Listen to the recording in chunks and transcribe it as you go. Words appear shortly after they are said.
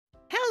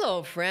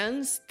Hello,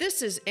 friends.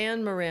 This is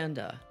Anne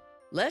Miranda.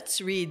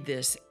 Let's read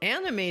this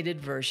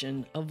animated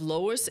version of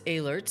Lois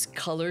Ehlert's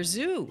Color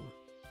Zoo.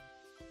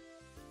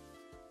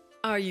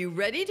 Are you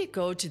ready to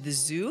go to the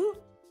zoo?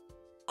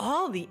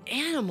 All the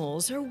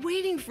animals are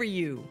waiting for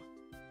you.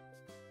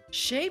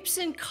 Shapes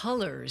and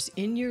colors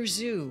in your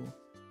zoo.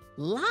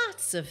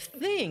 Lots of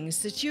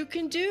things that you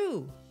can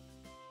do.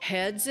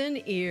 Heads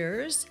and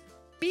ears,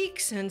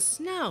 beaks and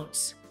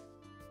snouts.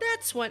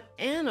 That's what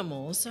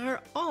animals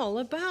are all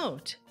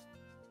about.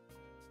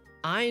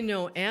 I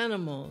know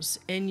animals,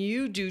 and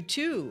you do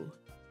too.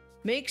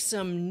 Make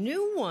some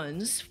new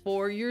ones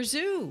for your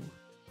zoo.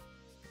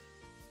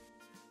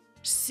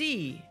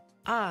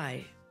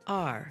 C-I-R-C-L-E,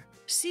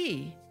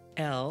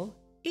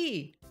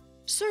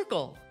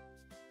 circle.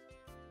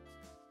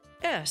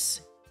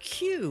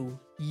 S-Q-U-A-R-E,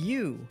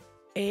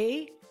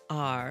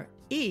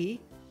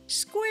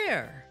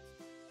 square.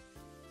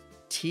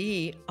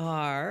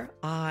 T-R-I-A-N-G-L-E,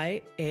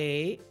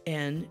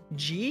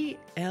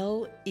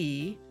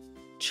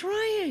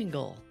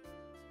 triangle.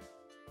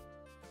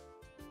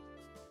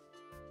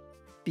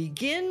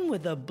 Begin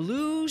with a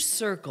blue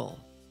circle.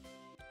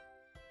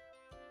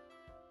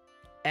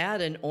 Add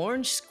an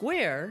orange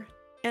square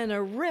and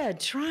a red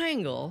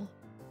triangle,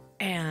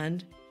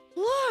 and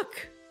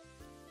look!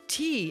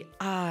 T-I-G-E-R.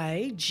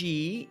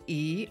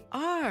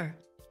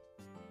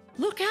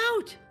 Look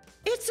out!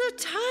 It's a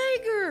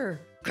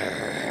tiger!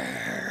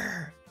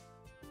 Grrr.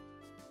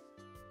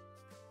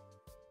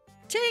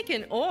 Take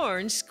an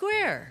orange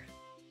square.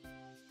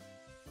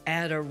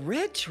 Add a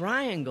red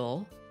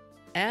triangle.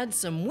 Add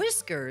some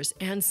whiskers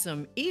and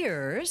some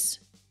ears.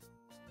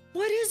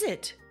 What is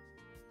it?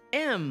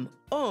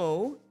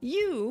 M-O-U-S-E.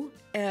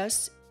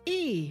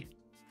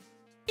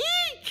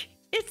 Eek!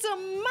 It's a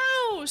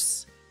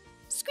mouse!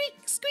 Squeak,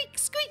 squeak,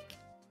 squeak.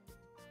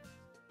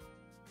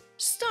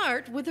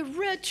 Start with a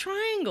red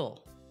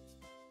triangle.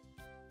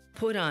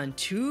 Put on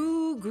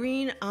 2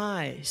 green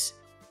eyes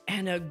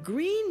and a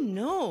green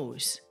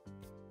nose.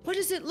 What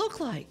does it look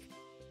like?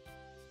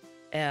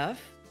 F-O-X.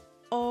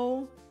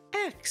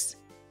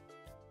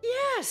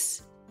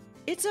 Yes,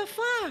 it's a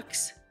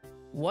fox.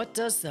 What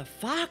does the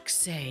fox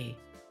say?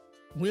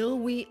 Will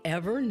we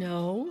ever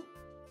know?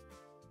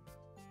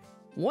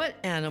 What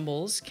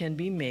animals can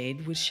be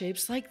made with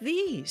shapes like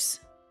these?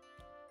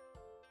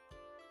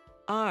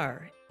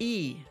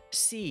 R-E-C-T-A-N-G-L-E,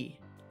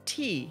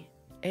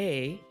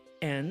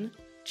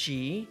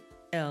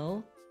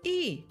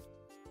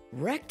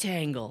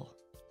 rectangle.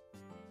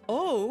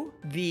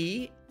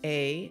 O-V-A-L,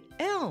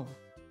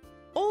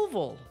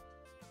 oval.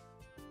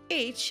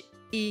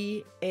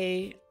 H-E-A-R-T,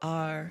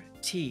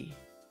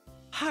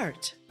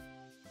 heart.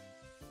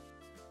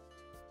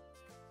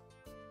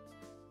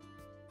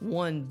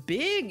 One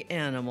big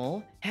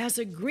animal has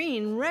a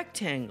green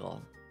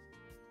rectangle.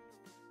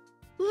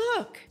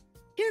 Look,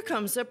 here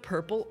comes a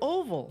purple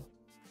oval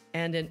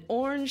and an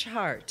orange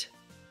heart.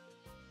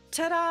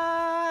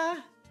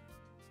 Ta-da!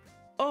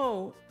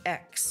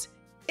 O-X,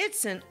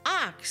 it's an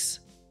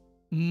ox.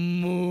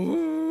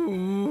 Moo!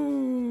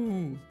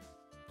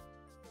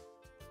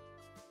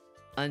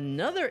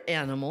 Another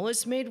animal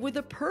is made with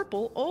a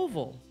purple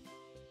oval.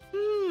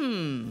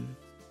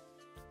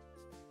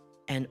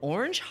 An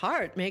orange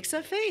heart makes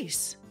a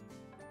face.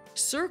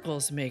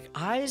 Circles make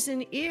eyes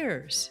and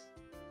ears.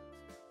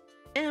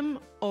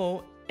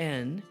 M-O-N-K-E-Y.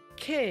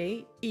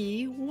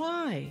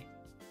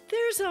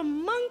 There's a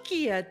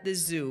monkey at the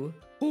zoo.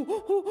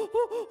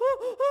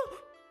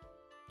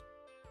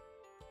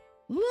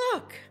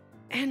 Look,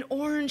 an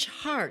orange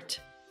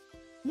heart.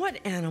 What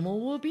animal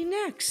will be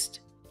next?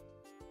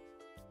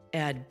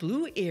 Add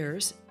blue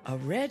ears, a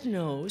red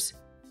nose,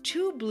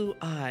 2 blue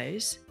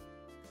eyes,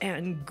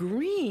 and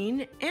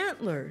green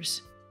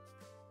antlers.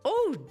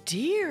 Oh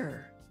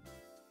dear!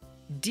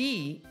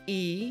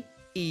 D-E-E-R.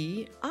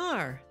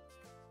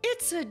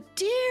 It's a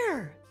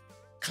deer!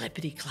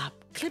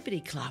 Clippity-clop,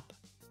 clippity-clop.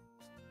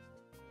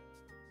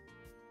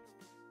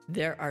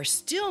 There are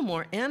still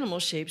more animal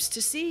shapes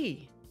to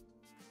see.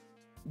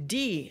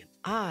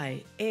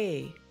 D-I-A-M-O-N-D.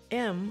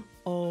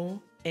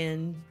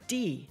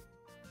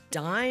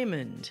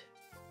 Diamond.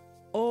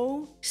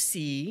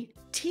 O-C-T-A-G-O-N.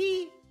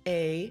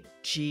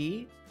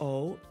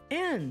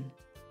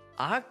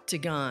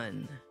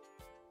 Octagon.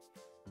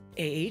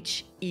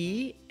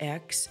 H-E-X-A-G-O-N.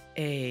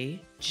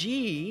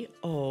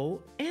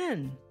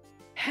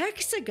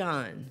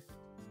 Hexagon.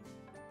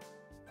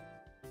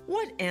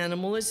 What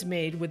animal is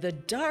made with a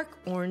dark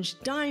orange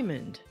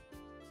diamond?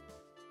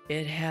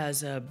 It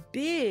has a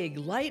big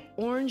light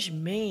orange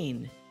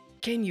mane.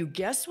 Can you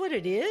guess what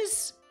it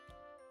is?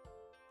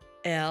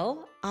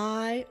 L-I-O-N.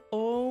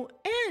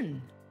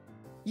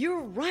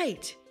 You're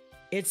right.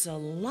 It's a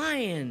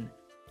lion.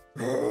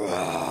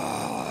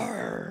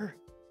 Roar.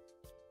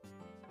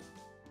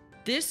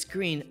 This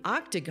green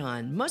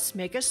octagon must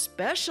make a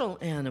special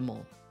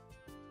animal.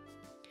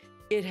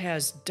 It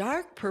has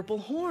dark purple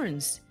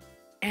horns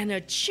and a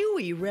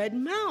chewy red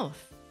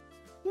mouth.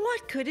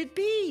 What could it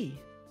be?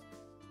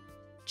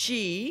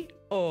 G-O-A-T.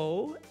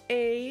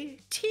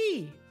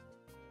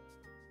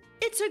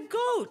 It's a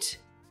goat.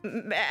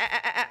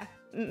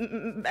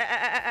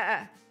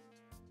 The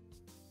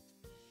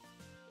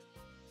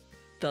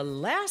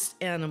last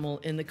animal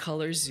in the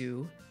color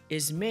zoo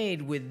is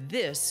made with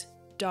this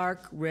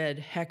dark red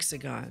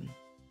hexagon.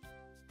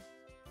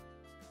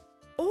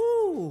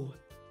 Oh,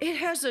 it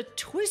has a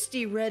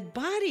twisty red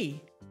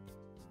body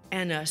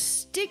and a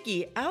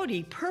sticky,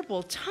 outy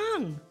purple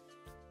tongue.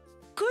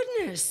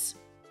 Goodness!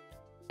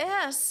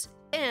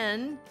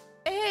 S-N-A-K-E.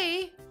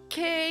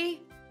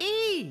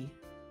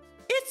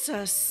 It's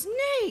a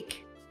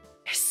snake.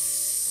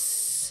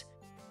 Hiss,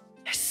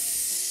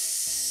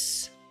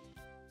 hiss.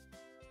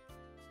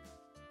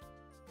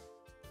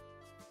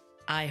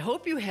 I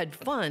hope you had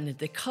fun at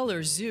the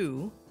Color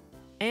Zoo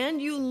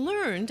and you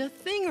learned a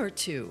thing or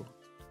two.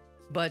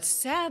 But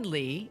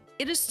sadly,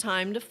 it is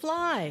time to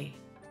fly.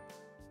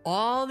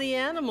 All the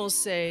animals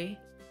say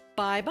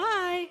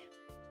bye-bye.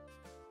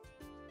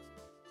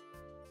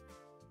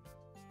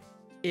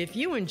 If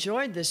you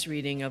enjoyed this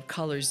reading of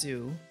Color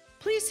Zoo,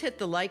 please hit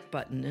the like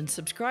button and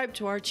subscribe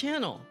to our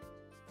channel.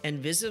 And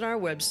visit our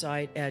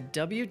website at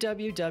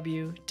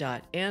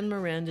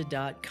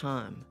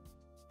www.annemiranda.com.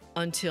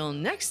 Until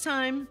next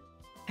time,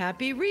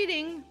 happy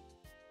reading!